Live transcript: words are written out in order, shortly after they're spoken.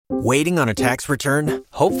Waiting on a tax return?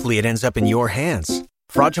 Hopefully it ends up in your hands.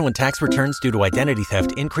 Fraudulent tax returns due to identity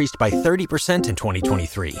theft increased by 30% in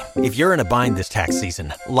 2023. If you're in a bind this tax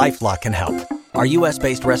season, LifeLock can help. Our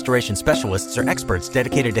U.S.-based restoration specialists are experts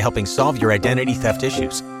dedicated to helping solve your identity theft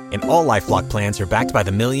issues. And all LifeLock plans are backed by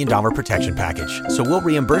the $1 Million Protection Package. So we'll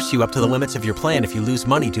reimburse you up to the limits of your plan if you lose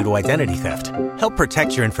money due to identity theft. Help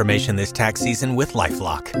protect your information this tax season with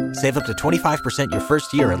LifeLock. Save up to 25% your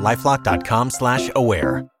first year at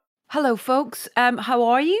LifeLock.com/aware. Hello, folks. How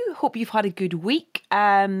are you? Hope you've had a good week.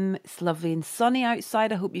 It's lovely and sunny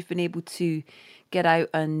outside. I hope you've been able to get out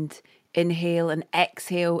and inhale and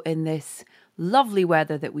exhale in this lovely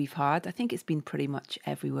weather that we've had. I think it's been pretty much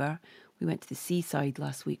everywhere. We went to the seaside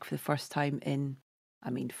last week for the first time in,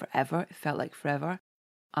 forever. It felt like forever.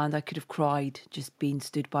 And I could have cried just being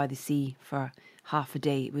stood by the sea for half a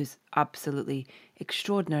day. It was absolutely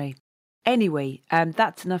extraordinary. Anyway,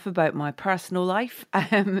 that's enough about my personal life.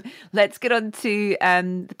 Let's get on to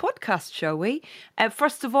the podcast, shall we?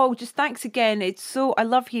 First of all, just thanks again. I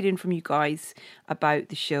love hearing from you guys about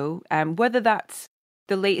the show, whether that's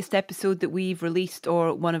the latest episode that we've released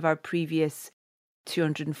or one of our previous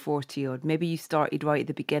 240 odd. Maybe you started right at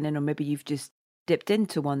the beginning, or maybe you've just dipped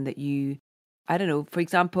into one that I don't know. For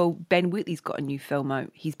example, Ben Wheatley's got a new film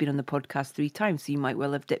out. He's been on the podcast 3 times, so you might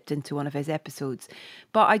well have dipped into one of his episodes.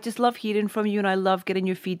 But I just love hearing from you, and I love getting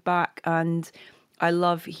your feedback, and I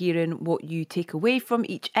love hearing what you take away from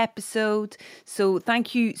each episode. So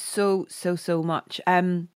thank you so much.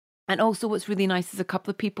 And also what's really nice is a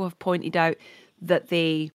couple of people have pointed out that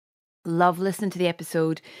they love listening to the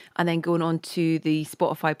episode and then going on to the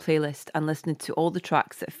Spotify playlist and listening to all the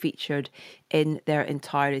tracks that are featured in their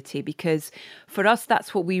entirety, because for us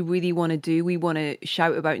that's what we really want to do. We want to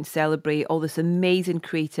shout about and celebrate all this amazing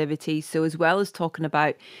creativity. So as well as talking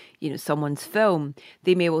about someone's film,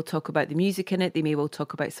 they may well talk about the music in it, they may well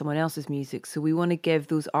talk about someone else's music. So we want to give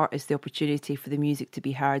those artists the opportunity for the music to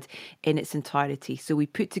be heard in its entirety. So we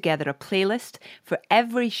put together a playlist for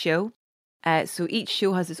every show. So each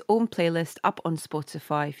show has its own playlist up on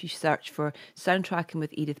Spotify. If you search for Soundtracking with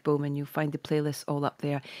Edith Bowman, you'll find the playlist all up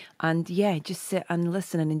there. And yeah, just sit and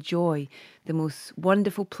listen and enjoy the most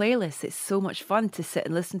wonderful playlist. It's so much fun to sit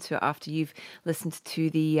and listen to it after you've listened to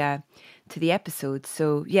the episode.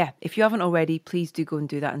 So yeah, if you haven't already, please do go and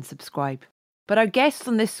do that and subscribe. But our guests,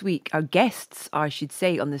 on this week's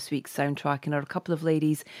Soundtracking are a couple of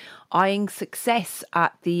ladies eyeing success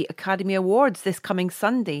at the Academy Awards this coming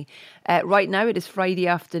Sunday. Right now it is Friday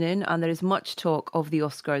afternoon and there is much talk of the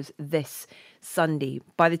Oscars this Sunday.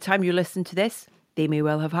 By the time you listen to this, they may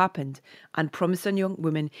well have happened, and Promising Young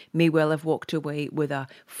Woman may well have walked away with a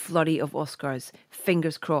flurry of Oscars.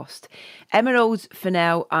 Fingers crossed. Emma Rose,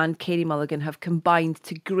 Fennell and Carey Mulligan have combined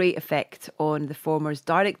to great effect on the former's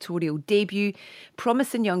directorial debut,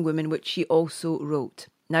 Promising Young Woman, which she also wrote.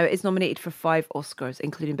 Now it is nominated for 5 Oscars,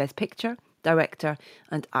 including Best Picture, Director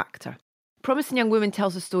and Actor. Promising Young Woman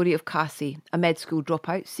tells the story of Cassie, a med school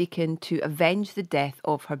dropout seeking to avenge the death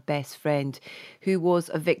of her best friend, who was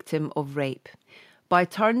a victim of rape. By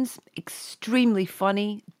turns, extremely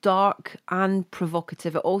funny, dark and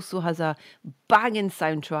provocative. It also has a banging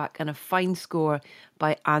soundtrack and a fine score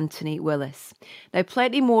by Anthony Willis. Now,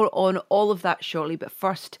 plenty more on all of that shortly, but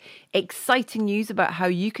first, exciting news about how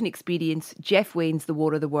you can experience Jeff Wayne's The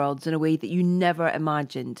War of the Worlds in a way that you never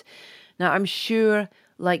imagined. Now, I'm sure,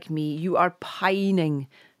 like me, you are pining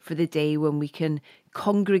for the day when we can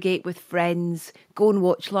congregate with friends, go and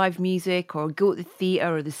watch live music, or go to the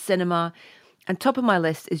theatre or the cinema. And top of my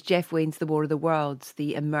list is Jeff Wayne's The War of the Worlds,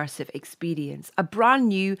 the immersive experience, a brand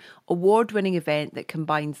new award-winning event that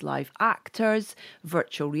combines live actors,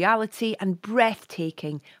 virtual reality and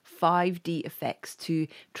breathtaking 5D effects to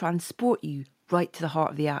transport you right to the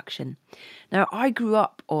heart of the action. Now, I grew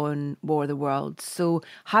up on War of the Worlds, so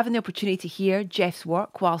having the opportunity to hear Jeff's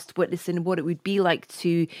work whilst witnessing what it would be like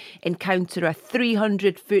to encounter a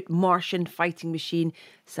 300-foot Martian fighting machine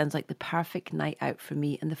sounds like the perfect night out for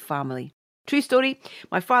me and the family. True story,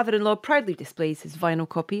 my father-in-law proudly displays his vinyl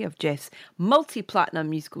copy of Jeff's multi-platinum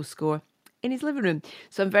musical score in his living room.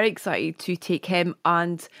 So I'm very excited to take him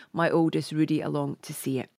and my oldest Rudy along to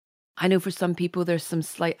see it. I know for some people there's some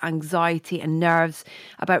slight anxiety and nerves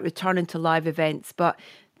about returning to live events, but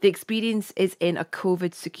the experience is in a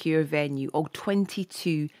COVID-secure venue. All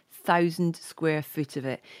 22 1,000 square foot of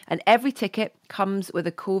it. And every ticket comes with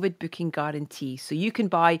a COVID booking guarantee. So you can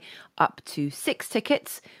buy up to 6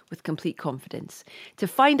 tickets with complete confidence. To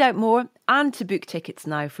find out more and to book tickets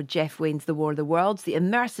now for Jeff Wayne's The War of the Worlds, the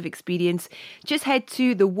immersive experience, just head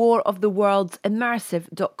to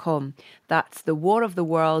thewaroftheworldsimmersive.com. That's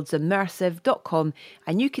thewaroftheworldsimmersive.com,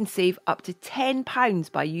 and you can save up to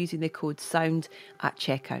 £10 by using the code SOUND at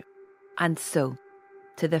checkout. And so,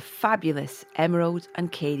 to the fabulous Emerald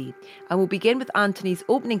and Carey, and we'll begin with Anthony's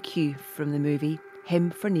opening cue from the movie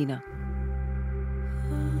Hymn for Nina.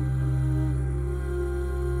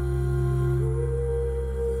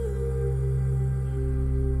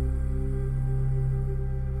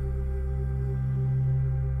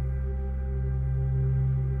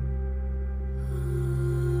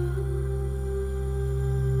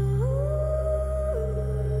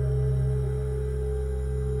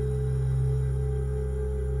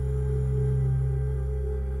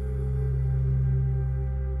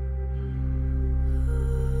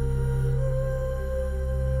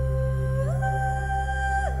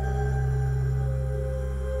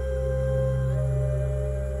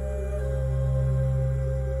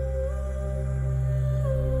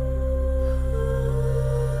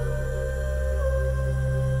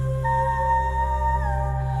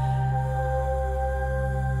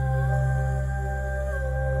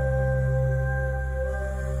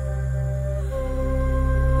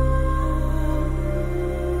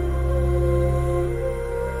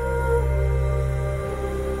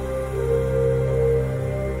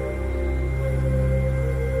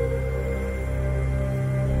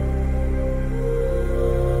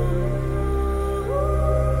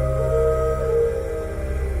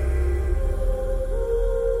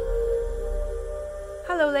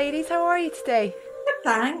 Ladies, how are you today?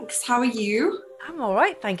 Thanks. How are you? I'm all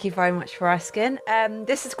right. Thank you very much for asking.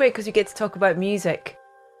 This is great because we get to talk about music.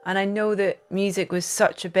 And I know that music was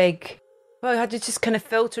such a big... Well, it had to just kind of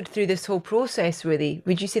filtered through this whole process, really.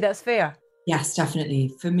 Would you say that's fair? Yes,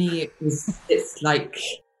 definitely. For me, it's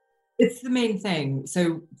the main thing.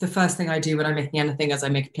 So the first thing I do when I'm making anything is I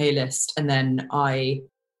make a playlist and then I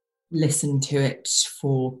listen to it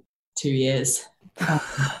for 2 years.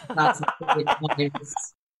 That's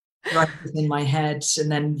right in my head,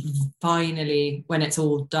 and then finally when it's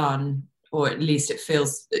all done, or at least it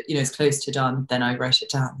feels it's close to done, then I write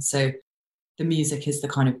it down. So the music is the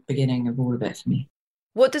kind of beginning of all of it for me.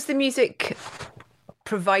 What does the music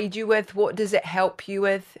provide you with? What does it help you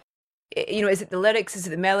with? Is it the lyrics, is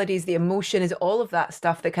it the melodies, the emotion, is it all of that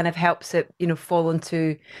stuff that kind of helps it fall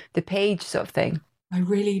onto the page sort of thing? I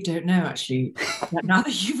really don't know, actually. Now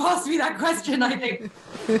that you've asked me that question, I think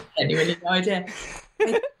genuinely no idea.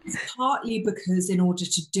 It's partly because in order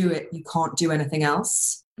to do it, you can't do anything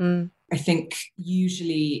else. I think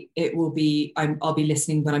usually it will be, I'll be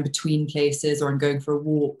listening when I'm between places or I'm going for a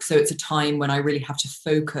walk. So it's a time when I really have to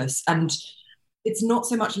focus. And it's not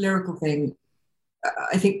so much a lyrical thing.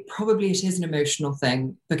 I think probably it is an emotional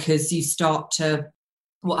thing, because you start to,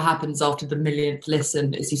 what happens after the millionth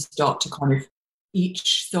listen is you start to kind of,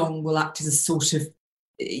 each song will act as a sort of,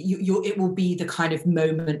 it will be the kind of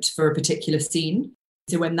moment for a particular scene.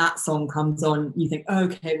 So when that song comes on, you think,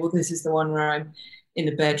 okay, well, this is the one where I'm in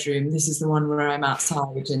the bedroom. This is the one where I'm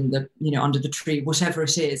outside in the, under the tree, whatever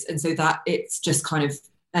it is. And so that it's just kind of,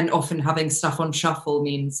 and often having stuff on shuffle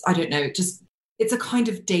means, I don't know, it's a kind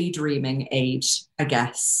of daydreaming aid, I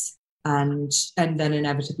guess. And then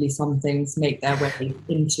inevitably some things make their way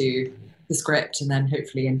into the script and then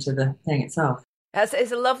hopefully into the thing itself.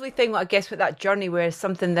 It's a lovely thing, I guess, with that journey, where it's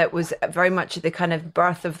something that was very much at the kind of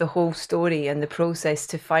birth of the whole story and the process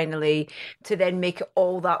to then make it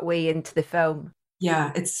all that way into the film.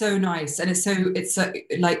 Yeah, it's so nice. And it's so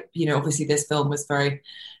like, obviously this film was very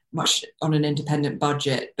much on an independent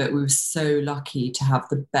budget, but we were so lucky to have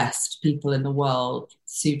the best people in the world,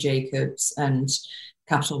 Sue Jacobs and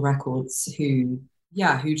Capitol Records, who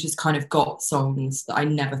just kind of got songs that I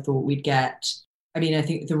never thought we'd get. I mean, I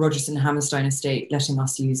think the Rogerson Hammerstein estate letting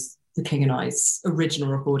us use the King and I's original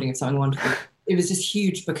recording of Something Wonderful, it was just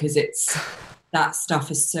huge, because that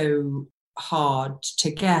stuff is so hard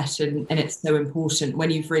to get and it's so important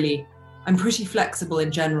when you've really, I'm pretty flexible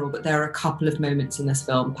in general, but there are a couple of moments in this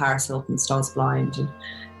film, Paris Hilton, Stars Blind, and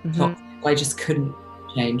I just couldn't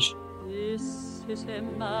change. This is a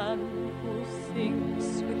man who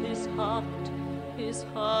thinks with his heart. His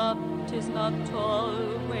heart is not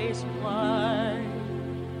always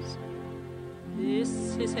wise.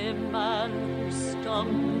 This is a man who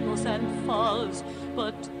stumbles and falls,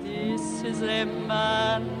 but this is a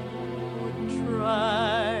man who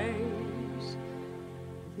tries.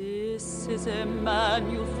 This is a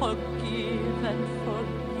man you forgive and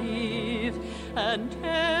forgive. and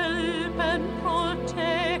help and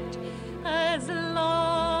protect as long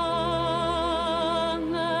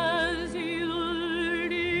as you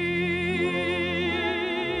live.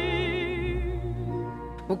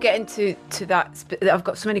 We'll get into that. I've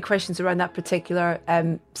got so many questions around that particular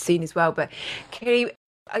scene as well. But Carey,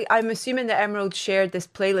 I'm assuming that Emerald shared this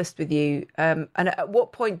playlist with you. And at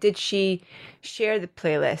what point did she share the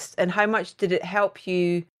playlist? And how much did it help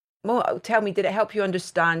you? Well, tell me, did it help you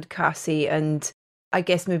understand Cassie and I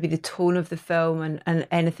guess maybe the tone of the film and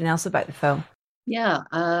anything else about the film? Yeah,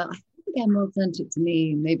 I think Emerald sent it to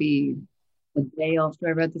me maybe a day after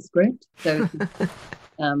I read the script. So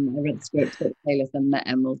I read the script, put the playlist, and met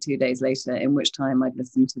Emerald 2 days later, in which time I'd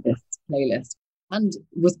listened to this playlist and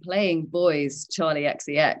was playing Boys Charlie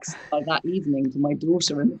XCX by that evening to my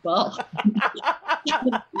daughter in the bar.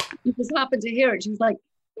 She just happened to hear it. She was like,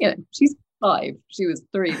 she's 5. She was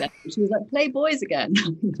 3 then. She was like, play Boys again.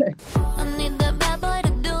 I need that bad boy to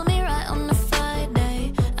do me right on a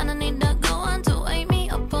Friday, and I need that go on to wake me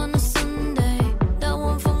up on a Sunday. That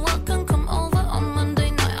one from work can come over on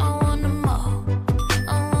Monday night. I want them all.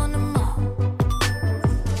 I want them all.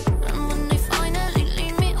 And when they finally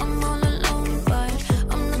leave me, I'm all alone. But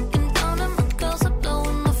I'm looking down at my girls, are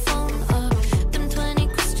blowing my phone up. Them 20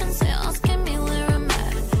 questions they're asking me where I'm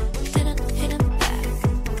at. Didn't hit it back.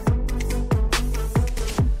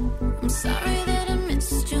 I'm sorry that I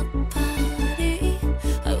missed your party.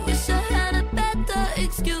 I wish I had a better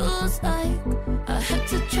excuse. I had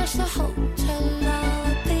to trash the hotel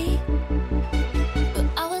lobby, but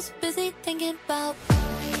I was busy thinking about.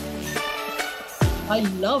 I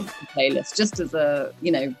loved the playlist just as a,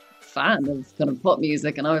 fan of kind of pop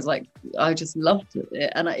music. And I was like, I just loved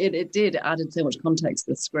it. And it added so much context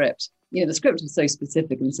to the script. The script was so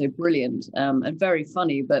specific and so brilliant and very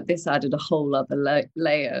funny, but this added a whole other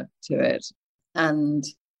layer to it. And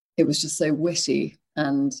it was just so witty.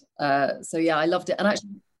 And so, yeah, I loved it. And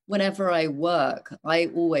actually, whenever I work, I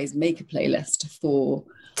always make a playlist for...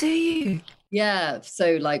 Do you? Yeah.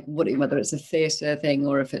 So like whether it's a theatre thing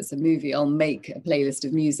or if it's a movie, I'll make a playlist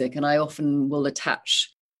of music, and I often will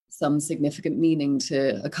attach some significant meaning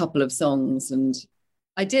to a couple of songs. And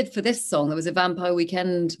I did for this song, there was a Vampire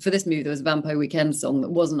Weekend, for this movie, there was a Vampire Weekend song that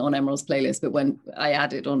wasn't on Emerald's playlist, but when I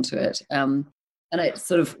added onto it. And it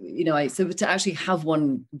sort of, so to actually have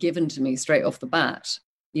one given to me straight off the bat,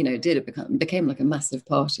 it became like a massive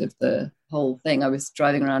part of the whole thing. I was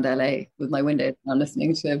driving around LA with my window down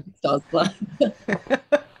listening to Stars Fly.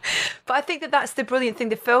 But I think that's the brilliant thing.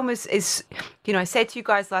 The film is I said to you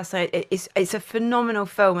guys last night, it's a phenomenal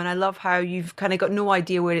film, and I love how you've kind of got no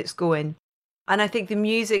idea where it's going. And I think the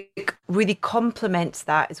music really complements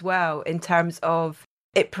that as well, in terms of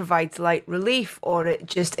it provides light relief, or it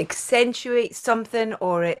just accentuates something,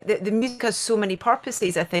 or the music has so many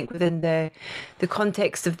purposes, I think, within the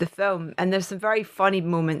context of the film. And there's some very funny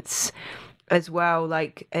moments as well,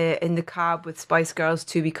 like in the cab with Spice Girls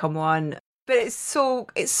 2 Become One. But it's so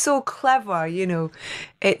clever,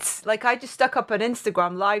 It's like I just stuck up an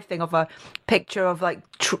Instagram live thing of a picture of like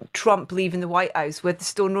Trump leaving the White House with the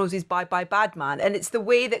Stone Roses Bye Bye Bad Man. And it's the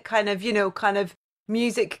way that kind of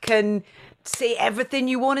music can say everything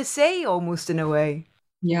you want to say, almost, in a way.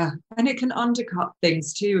 Yeah, and it can undercut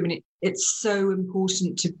things too. I mean, it's so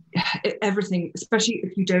important to everything, especially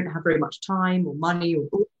if you don't have very much time or money or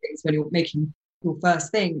all things when you're making your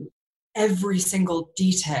first thing. Every single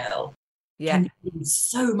detail can mean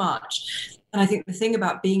so much. And I think the thing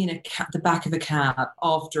about being in the back of a cab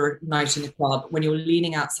after a night in a club, when you're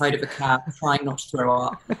leaning outside of a cab trying not to throw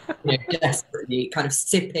up, desperately kind of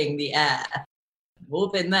sipping the air, we've all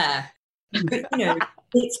been there. But,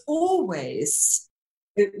 it's always,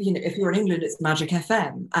 if you're in England, it's Magic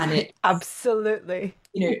FM, and it absolutely,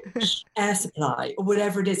 air supply or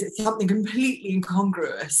whatever it is. It's something completely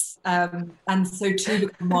incongruous. And so 2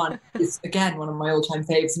 Become One is again one of my all-time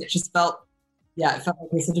faves, and it just felt like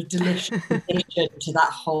a sort of delicious addition to that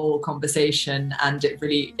whole conversation, and it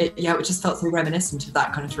just felt so reminiscent of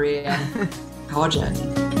that kind of 3 a.m. car journey.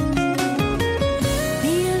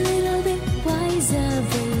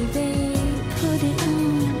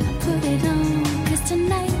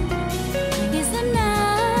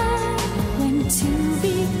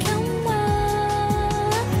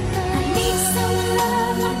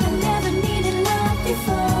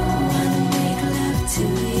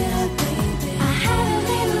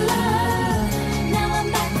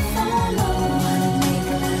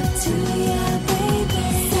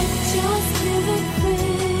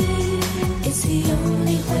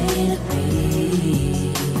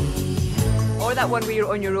 That one where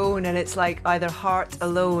you're on your own and it's like either Heart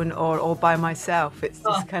Alone or All By Myself. It's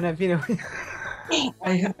just kind of,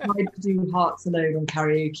 I have tried to do Hearts Alone on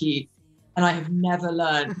karaoke, and I have never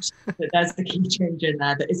learned that there's the key change in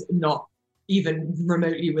there that is not even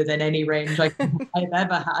remotely within any range I've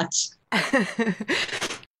ever had.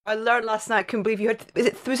 I learned last night, I couldn't believe you had,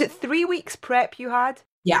 was it 3 weeks prep you had?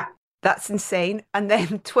 Yeah. That's insane. And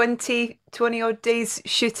then 20 odd days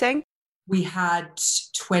shooting? We had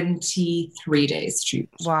 23 days shoot.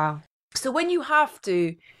 Wow. So when you have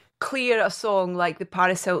to clear a song like the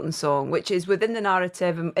Paris Hilton song, which is within the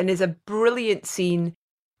narrative and is a brilliant scene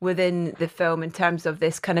within the film in terms of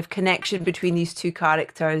this kind of connection between these two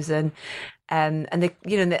characters and the,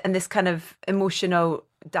 you know, and this kind of emotional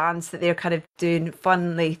dance that they're kind of doing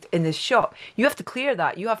funnily in this shot, you have to clear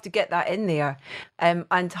that, you have to get that in there, and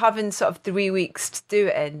having sort of 3 weeks to do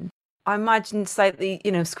it in, I imagine slightly,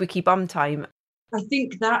 you know, squeaky bum time. I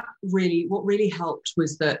think that what really helped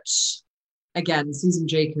was that, again, Susan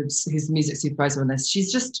Jacobs, who's the music supervisor on this,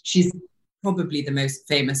 she's probably the most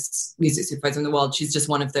famous music supervisor in the world. She's just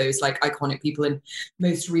one of those like iconic people. And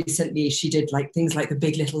most recently she did like things like the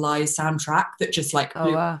Big Little Lies soundtrack that just like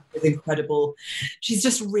was incredible. She's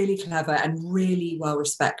just really clever and really well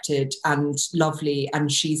respected and lovely.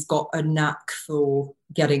 And she's got a knack for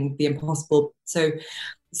getting the impossible. So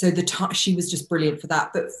she was just brilliant for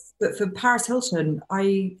that. But for Paris Hilton,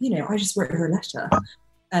 I just wrote her a letter,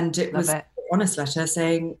 and it was an honest letter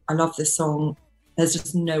saying, I love this song. There's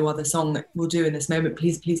just no other song that we'll do in this moment.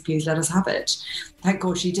 Please, please, please let us have it. Thank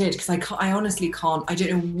God she did, because I honestly can't. I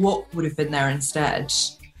don't know what would have been there instead,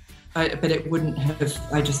 but it wouldn't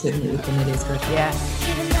have. I just didn't think it would have been nearly as good. Yeah.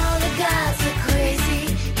 Even though the gods are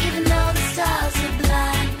crazy, even though the stars are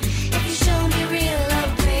blind, if you show me real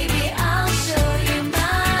love, baby, I'll show you mine.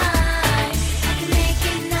 I can make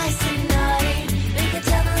it nice and naughty, make the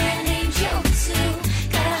devil an angel too.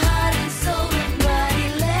 Got a heart and soul and body.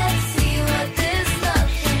 Let's see what this love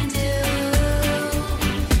can do.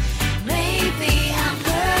 Maybe I'm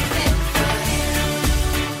perfect for you.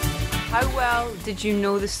 How well did you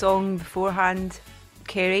know the song beforehand,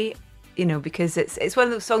 Carey? You know, because it's one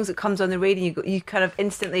of those songs that comes on the radio and you kind of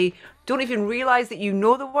instantly don't even realise that you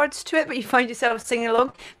know the words to it, but you find yourself singing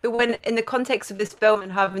along. But when in the context of this film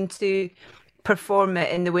and having to perform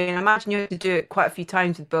it in the way, and I imagine you have to do it quite a few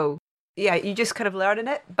times with Bo, yeah, you just kind of learning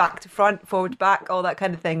it, back to front, forward to back, all that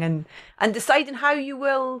kind of thing, and deciding how you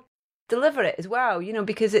will deliver it as well, you know,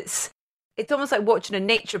 because it's almost like watching a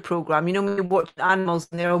nature program, you know, when you're watching animals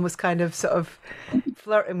and they're almost kind of sort of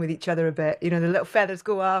flirting with each other a bit, you know, the little feathers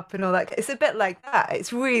go up and all that. It's a bit like that.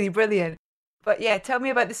 It's really brilliant. But yeah, tell me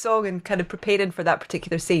about the song and kind of preparing for that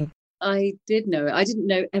particular scene. I did know it. I didn't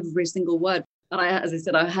know every single word. And as I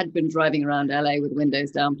said, I had been driving around LA with the windows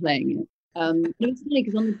down playing it. It was funny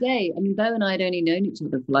because on the day, I mean, Bo and I had only known each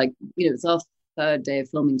other for like, you know, it's our third day of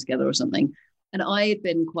filming together or something. And I had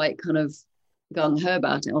been quite kind of gung-ho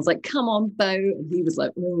about it. I was like, come on, Bo. And he was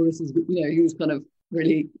like, oh, this is, you know, he was kind of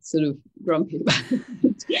really sort of grumpy about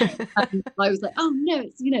it. And I was like, oh no,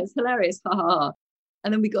 it's, you know, it's hilarious, ha ha ha.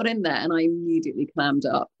 And then we got in there and I immediately clammed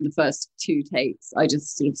up. In the first 2 takes, I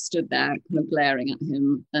just sort of stood there kind of glaring at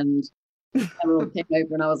him, and everyone came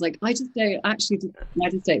over and I was like, I just don't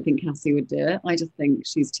think Cassie would do it. I just think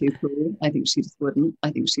she's too cool. I think she just wouldn't.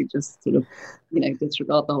 I think she'd just sort of, you know,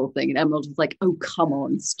 disregard the whole thing. And Emerald was like, oh, come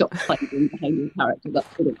on, stop fighting behind your character. That's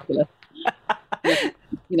ridiculous.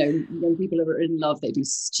 You know, when people are in love, they do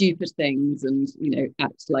stupid things and, you know,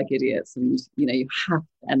 act like idiots. And, you know, you have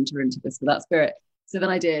to enter into this with that spirit. So then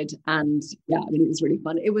I did. And yeah, I mean, it was really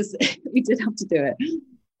fun. It was, we did have to do it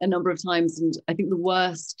a number of times. And I think the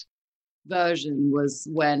worst version was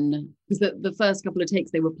when, because the first couple of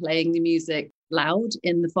takes, they were playing the music loud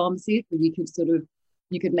in the pharmacy. So you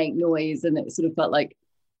could make noise, and it sort of felt like,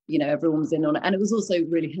 you know, everyone was in on it. And it was also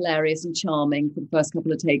really hilarious and charming for the first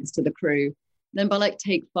couple of takes to the crew. Then by like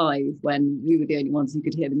take 5, when we were the only ones who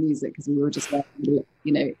could hear the music because we were just wearing,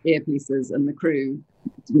 you know, earpieces, and the crew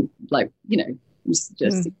didn't, like, you know, just so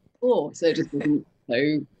it just wasn't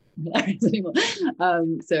so hilarious anymore.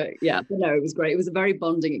 So yeah, but no, it was great. It was a very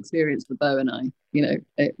bonding experience for Bo and I. You know,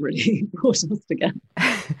 it really brought us together.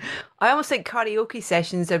 I almost think karaoke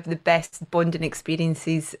sessions are the best bonding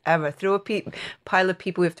experiences ever. Throw a pile of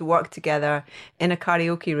people who have to work together in a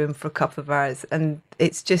karaoke room for a couple of hours, and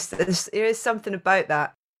it's just, there is something about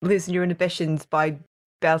that, losing your inhibitions by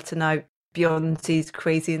belting out Beyonce's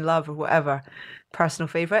Crazy in Love or whatever, personal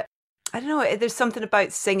favourite. I don't know, there's something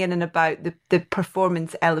about singing and about the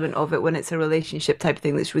performance element of it when it's a relationship type of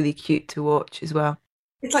thing that's really cute to watch as well.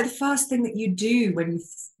 It's like the first thing that you do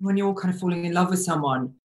when you're kind of falling in love with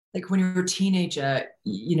someone. Like when you're a teenager,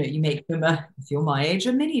 you know, you make them if you're my age,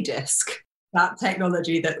 a mini disc. That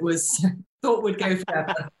technology that was thought would go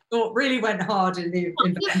forever. thought really wwent hard in the.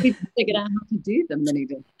 He figured out how to do them than he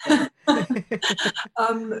did.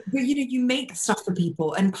 But you make stuff for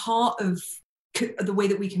people, and part of the way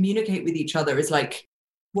that we communicate with each other is like,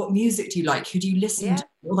 what music do you like? Who do you listen to?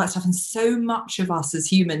 All that stuff. And so much of us as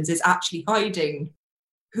humans is actually hiding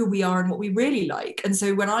who we are and what we really like. And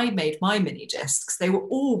so when I made my mini discs, they were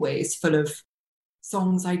always full of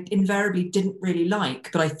songs I invariably didn't really like,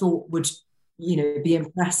 but I thought would, be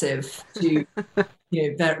impressive to,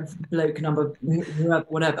 their bloke number,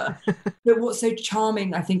 whatever. But what's so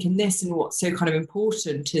charming, I think, in this, and what's so kind of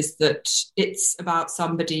important, is that it's about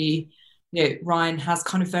somebody. Ryan has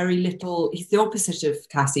kind of very little. He's the opposite of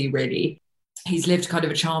Cassie, really. He's lived kind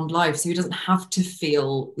of a charmed life, so he doesn't have to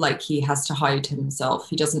feel like he has to hide himself.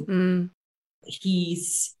 He doesn't.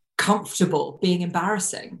 He's comfortable being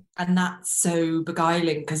embarrassing, and that's so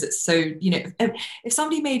beguiling, because it's so, if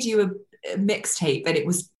somebody made you a mixtape and it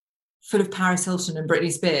was full of Paris Hilton and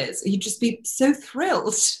Britney Spears, you'd just be so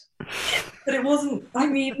thrilled. But it wasn't. I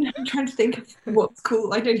mean, I'm trying to think of what's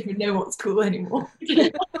cool. I don't even know what's cool anymore.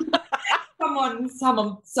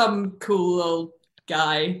 Some cool old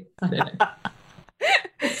guy. I don't know.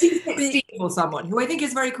 Steve or someone who I think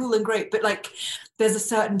is very cool and great, but like, there's a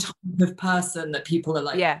certain type of person that people are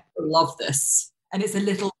like, I love this, and it's a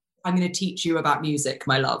little. I'm going to teach you about music,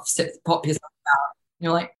 my love. Sit, pop yourself out.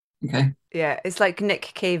 You're like, okay. Yeah, it's like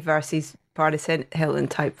Nick Cave versus Paris Hilton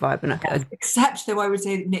type vibe, and except though I would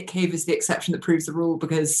say that Nick Cave is the exception that proves the rule,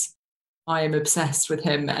 because I am obsessed with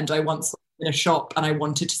him, and I once in a shop and I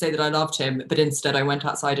wanted to say that I loved him, but instead I went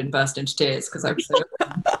outside and burst into tears because I was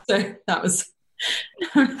so that was.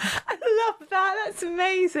 I love that. That's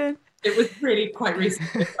amazing. It was really quite recent.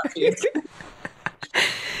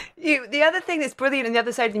 The other thing that's brilliant on the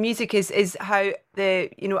other side of the music is how the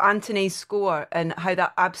Anthony's score, and how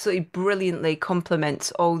that absolutely brilliantly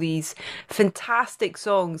complements all these fantastic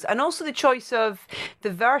songs, and also the choice of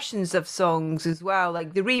the versions of songs as well,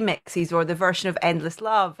 like the remixes or the version of Endless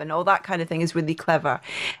Love and all that kind of thing is really clever.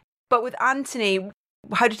 But with Anthony,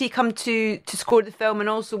 how did he come to score the film, and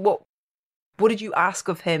also what did you ask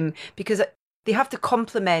of him? Because they have to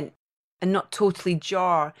complement and not totally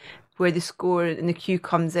jar where the score and the cue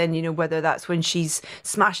comes in, whether that's when she's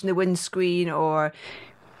smashing the windscreen or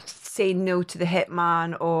saying no to the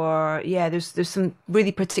hitman, or there's some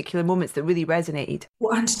really particular moments that really resonated.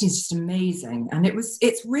 Well, Anthony's just amazing, and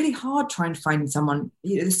it's really hard trying to find someone.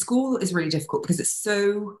 The score is really difficult because it's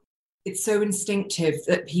so instinctive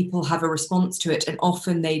that people have a response to it, and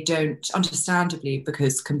often they don't, understandably,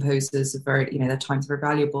 because composers are very, their time's very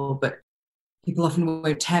valuable, but people often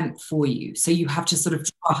won't temp for you. So you have to sort of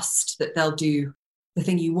trust that they'll do the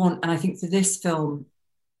thing you want. And I think for this film,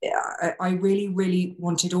 I really, really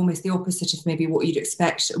wanted almost the opposite of maybe what you'd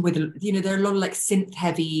expect with, there are a lot of like synth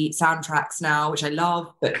heavy soundtracks now, which I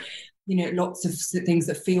love, but, lots of things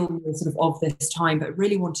that feel more sort of this time, but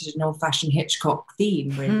really wanted an old fashioned Hitchcock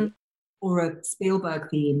theme, really, or a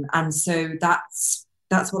Spielberg theme. And so that's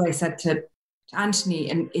what I said to Anthony,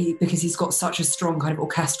 and because he's got such a strong kind of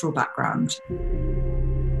orchestral background.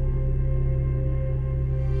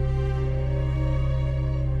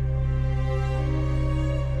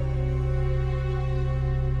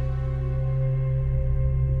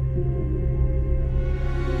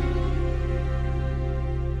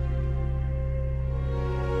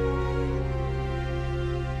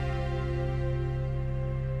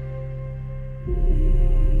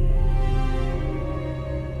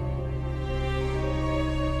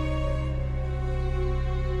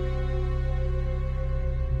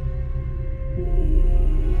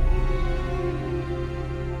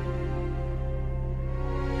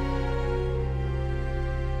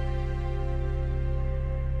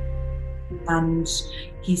 And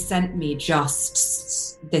he sent me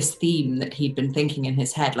just this theme that he'd been thinking in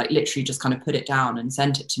his head, like literally just kind of put it down and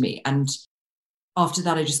sent it to me. And after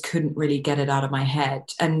that, I just couldn't really get it out of my head.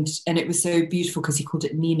 And it was so beautiful because he called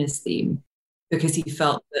it Nina's theme, because he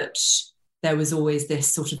felt that there was always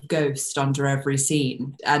this sort of ghost under every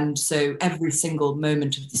scene. And so every single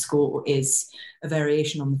moment of the score is a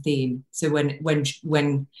variation on the theme. So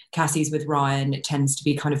when Cassie's with Ryan, it tends to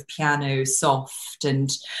be kind of piano soft, and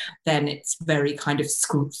then it's very kind of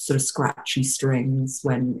sort of scratchy strings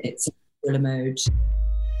when it's in thriller mode.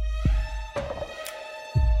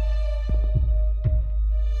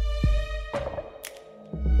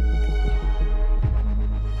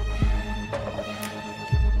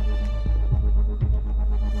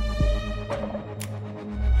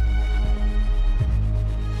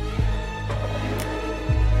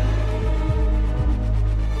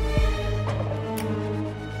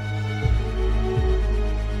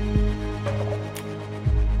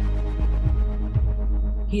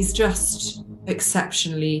 he's just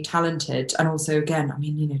exceptionally talented. And also, again, I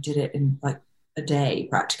mean, you know, did it in like a day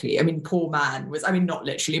practically. I mean, poor man was, I mean, not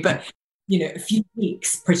literally, but, you know, a few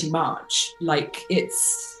weeks pretty much. Like,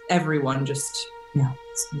 it's everyone just, yeah,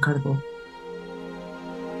 it's incredible.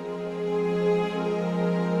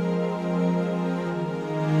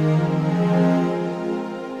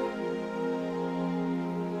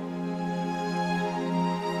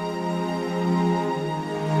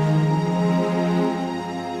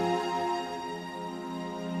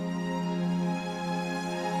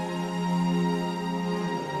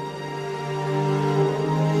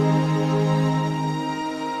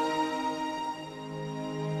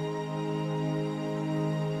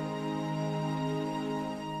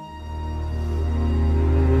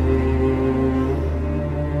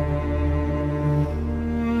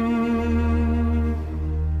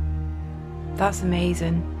 That's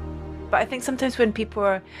amazing. But I think sometimes when people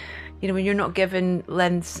are, you know, when you're not given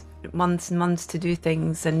months and months to do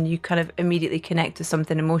things and you kind of immediately connect to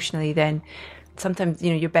something emotionally, then sometimes,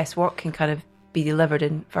 you know, your best work can kind of be delivered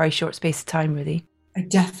in a very short space of time, really. I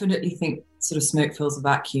definitely think sort of smoke fills a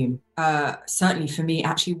vacuum. Certainly for me,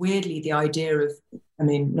 actually, weirdly, the idea of, I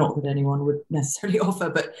mean, not that anyone would necessarily offer,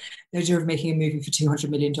 but the idea of making a movie for $200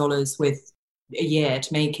 million with a year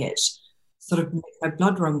to make it sort of makes my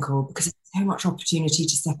blood run cold, because there's so much opportunity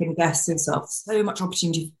to second guess yourself, so much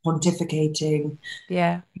opportunity for pontificating,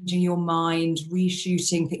 changing your mind,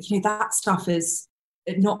 reshooting. You know, that stuff it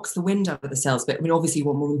knocks the wind out of the sails. But I mean, obviously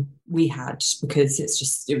one we had, because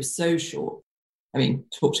it was so short. I mean,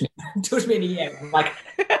 talk to me in a year. I'm like,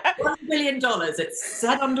 $1 billion, it's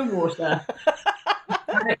set underwater.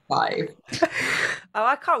 5. Oh,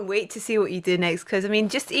 I can't wait to see what you do next, because I mean,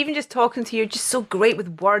 just talking to you, you're just so great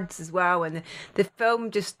with words as well, and the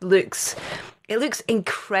film just looks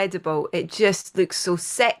incredible. It just looks so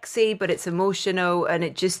sexy, but it's emotional, and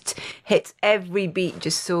it just hits every beat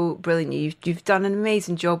just so brilliantly. You've done an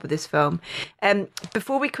amazing job with this film.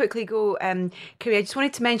 Before we quickly go, Carey, I just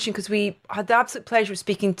wanted to mention, because we had the absolute pleasure of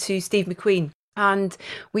speaking to Steve McQueen, and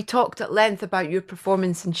we talked at length about your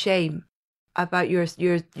performance in Shame, about your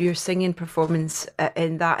singing performance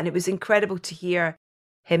in that, and it was incredible to hear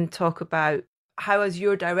him talk about how, as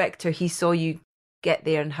your director, he saw you get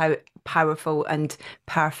there and how powerful and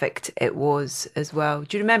perfect it was as well.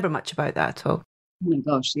 Do you remember much about that at all? Oh my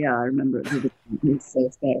gosh, yeah, I remember it. It was so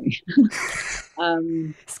scary.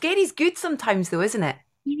 Scary's good sometimes, though, isn't it?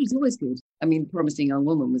 It was always good. I mean, Promising Young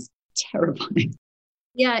Woman was terrifying.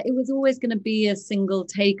 Yeah, it was always going to be a single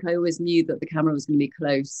take. I always knew that the camera was going to be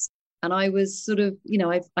close. And I was sort of, you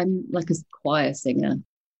know, I'm like a choir singer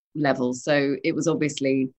level. So it was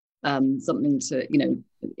obviously something to, you know,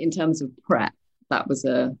 in terms of prep, that was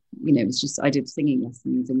it was just, I did singing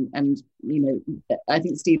lessons and, you know, I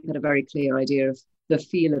think Steve had a very clear idea of the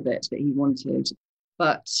feel of it that he wanted.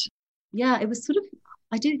 But yeah, it was sort of,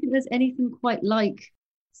 I don't think there's anything quite like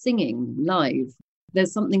singing live.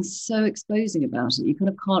 There's something so exposing about it. You kind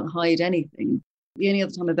of can't hide anything. The only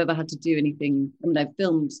other time I've ever had to do anything, I mean, I've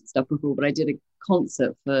filmed stuff before, but I did a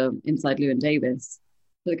concert for Inside Llewyn Davis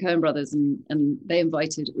for the Coen brothers, and they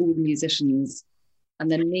invited all the musicians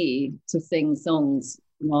and then me to sing songs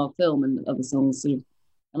from our film and other songs. And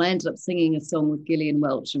I ended up singing a song with Gillian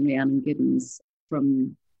Welch and Rhiannon Giddens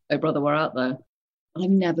from Oh Brother, We're Out There. And I've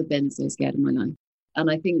never been so scared in my life.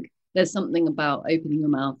 And I think there's something about opening your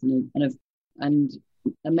mouth and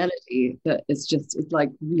a melody that is just, it's like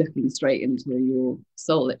looking straight into your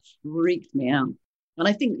soul. It freaked me out. And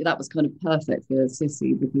I think that was kind of perfect for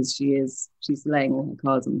Sissy, because she's laying all her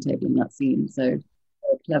cards on the table in that scene. So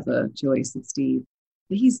a clever choice of Steve.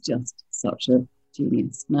 But he's just such a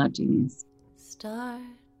genius, mad genius. Start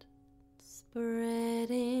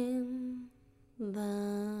spreading the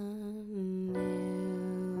news.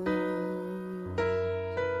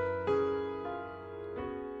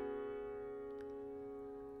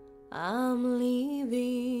 I'm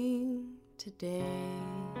leaving today.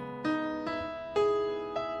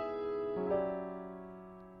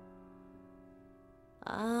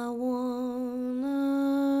 I wanna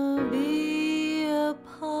be a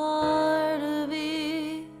part of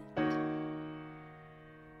it.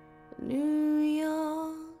 New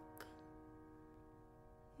York,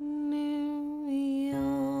 New York.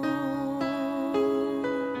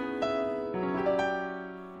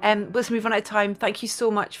 Listen, we've run out of time. Thank you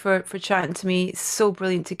so much for chatting to me. It's so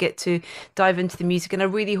brilliant to get to dive into the music, and I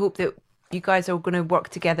really hope that you guys are going to work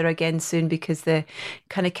together again soon, because the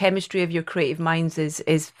kind of chemistry of your creative minds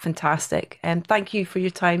is fantastic. And thank you for your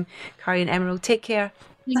time, Carey and Emerald. Take care.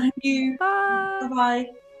 Thank you. Bye. Bye-bye.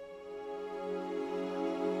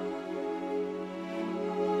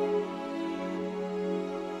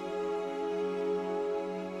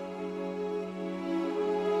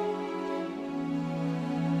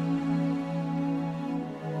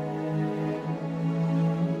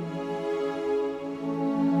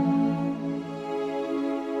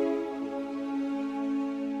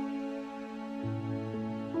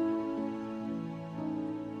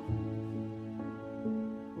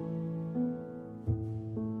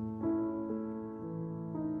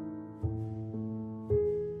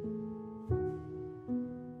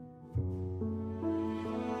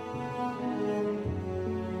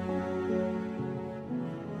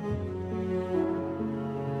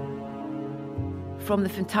 From the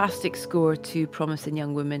fantastic score to Promising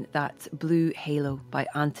Young Woman, that's Blue Halo by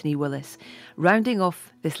Anthony Willis, rounding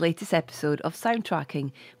off this latest episode of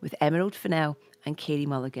Soundtracking with Emerald Fennell and Carey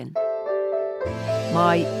Mulligan.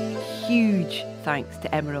 My huge thanks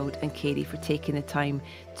to Emerald and Carey for taking the time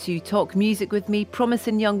to talk music with me.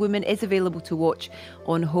 Promising Young Woman is available to watch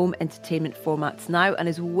on home entertainment formats now and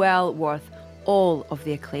is well worth all of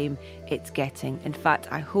the acclaim it's getting. In fact,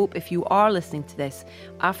 I hope if you are listening to this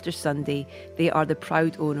after Sunday, they are the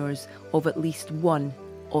proud owners of at least one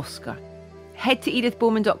Oscar. Head to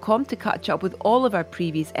edithbowman.com to catch up with all of our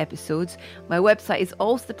previous episodes. My website is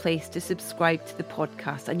also the place to subscribe to the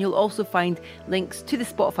podcast, and you'll also find links to the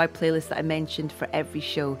Spotify playlist that I mentioned for every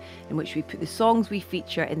show, in which we put the songs we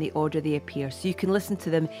feature in the order they appear, so you can listen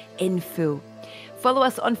to them in full. Follow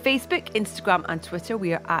us on Facebook, Instagram and Twitter.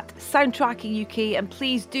 We are at Soundtracking UK, and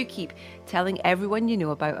please do keep telling everyone you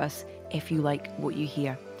know about us if you like what you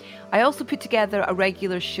hear. I also put together a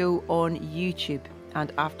regular show on YouTube,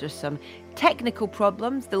 and after some technical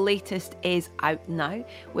problems, the latest is out now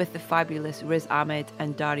with the fabulous Riz Ahmed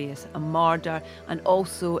and Darius Amarda, and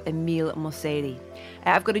also Emile Mosseri.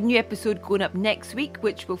 I've got a new episode going up next week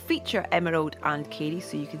which will feature Emerald and Carey,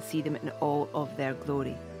 so you can see them in all of their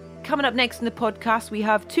glory. Coming up next in the podcast, we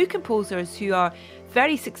have two composers who are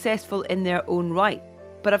very successful in their own right,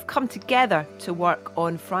 but have come together to work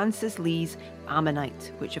on Francis Lee's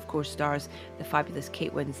Ammonite, which of course stars the fabulous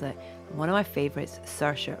Kate Winslet and one of my favourites,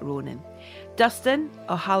 Saoirse Ronan. Dustin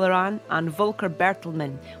O'Halloran and Volker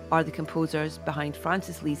Bertelmann are the composers behind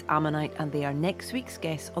Francis Lee's Ammonite, and they are next week's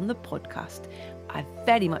guests on the podcast. I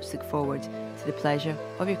very much look forward to the pleasure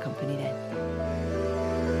of your company then.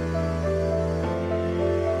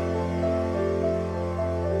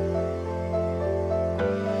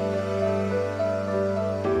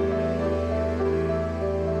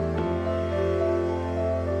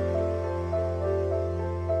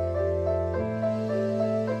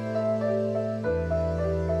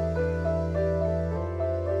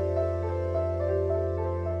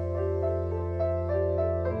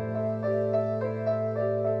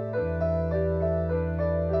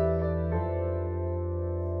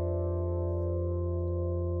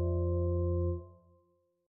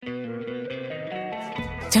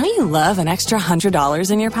 Don't you love an extra $100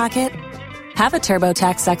 in your pocket? Have a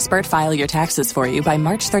TurboTax expert file your taxes for you by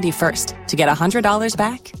March 31st to get $100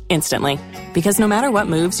 back instantly. Because no matter what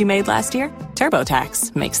moves you made last year,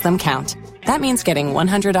 TurboTax makes them count. That means getting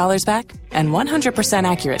 $100 back and 100%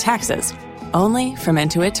 accurate taxes, only from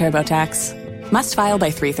Intuit TurboTax. Must file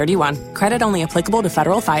by 3/31. Credit only applicable to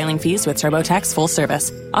federal filing fees with TurboTax full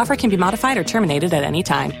service. Offer can be modified or terminated at any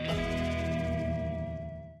time.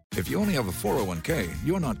 If you only have a 401k,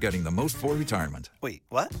 you're not getting the most for retirement. Wait,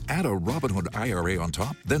 what? Add a Robinhood IRA on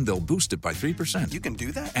top, then they'll boost it by 3%. You can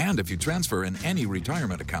do that? And if you transfer in any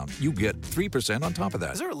retirement account, you get 3% on top of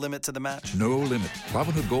that. Is there a limit to the match? No limit.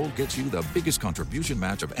 Robinhood Gold gets you the biggest contribution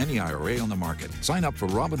match of any IRA on the market. Sign up for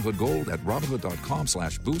Robinhood Gold at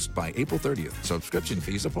Robinhood.com/boost by April 30th. Subscription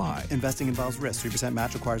fees apply. Investing involves risk. 3%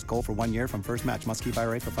 match requires gold for 1 year from first match. Must keep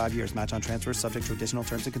IRA for 5 years. Match on transfers subject to additional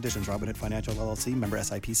terms and conditions. Robinhood Financial LLC, member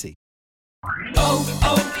SIPC.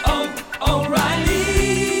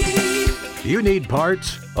 O'Reilly! You need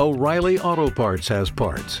parts? O'Reilly Auto Parts has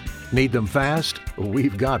parts. Need them fast?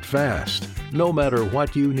 We've got fast. No matter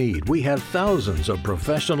what you need, we have thousands of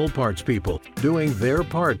professional parts people doing their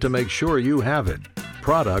part to make sure you have it.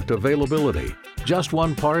 Product availability. Just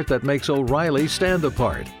one part that makes O'Reilly stand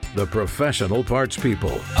apart. The professional parts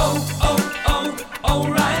people.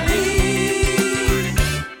 O'Reilly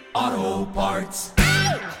Auto Parts.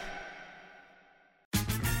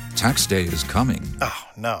 Tax day is coming. Oh,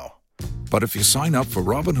 no. But if you sign up for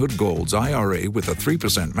Robinhood Gold's IRA with a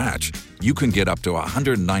 3% match, you can get up to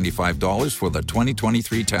 $195 for the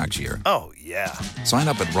 2023 tax year. Oh, yeah. Sign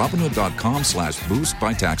up at Robinhood.com/boost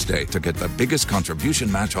by tax day to get the biggest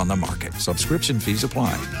contribution match on the market. Subscription fees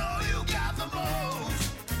apply.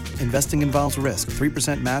 Investing involves risk.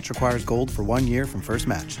 3% match requires gold for 1 year from first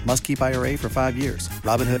match. Must keep IRA for 5 years.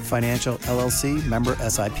 Robinhood Financial LLC, member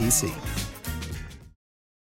SIPC.